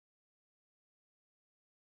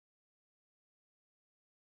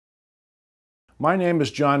My name is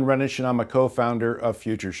John Renesch and I'm a co-founder of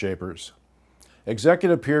FutureShapers.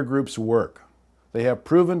 Executive peer groups work. They have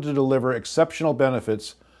proven to deliver exceptional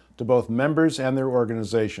benefits to both members and their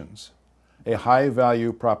organizations, a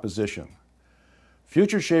high-value proposition.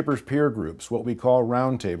 FutureShapers peer groups, what we call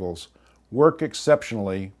roundtables, work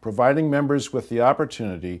exceptionally, providing members with the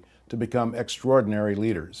opportunity to become extraordinary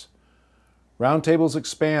leaders. Roundtables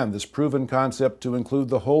expand this proven concept to include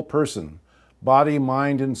the whole person, body,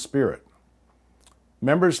 mind, and spirit.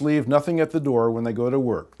 Members leave nothing at the door when they go to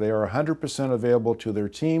work. They are 100% available to their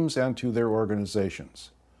teams and to their organizations.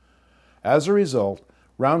 As a result,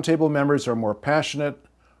 roundtable members are more passionate,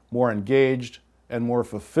 more engaged, and more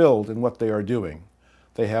fulfilled in what they are doing.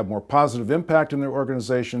 They have more positive impact in their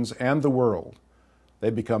organizations and the world. They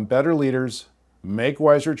become better leaders, make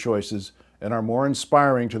wiser choices, and are more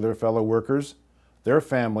inspiring to their fellow workers, their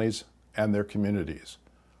families, and their communities.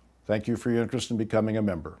 Thank you for your interest in becoming a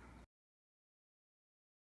member.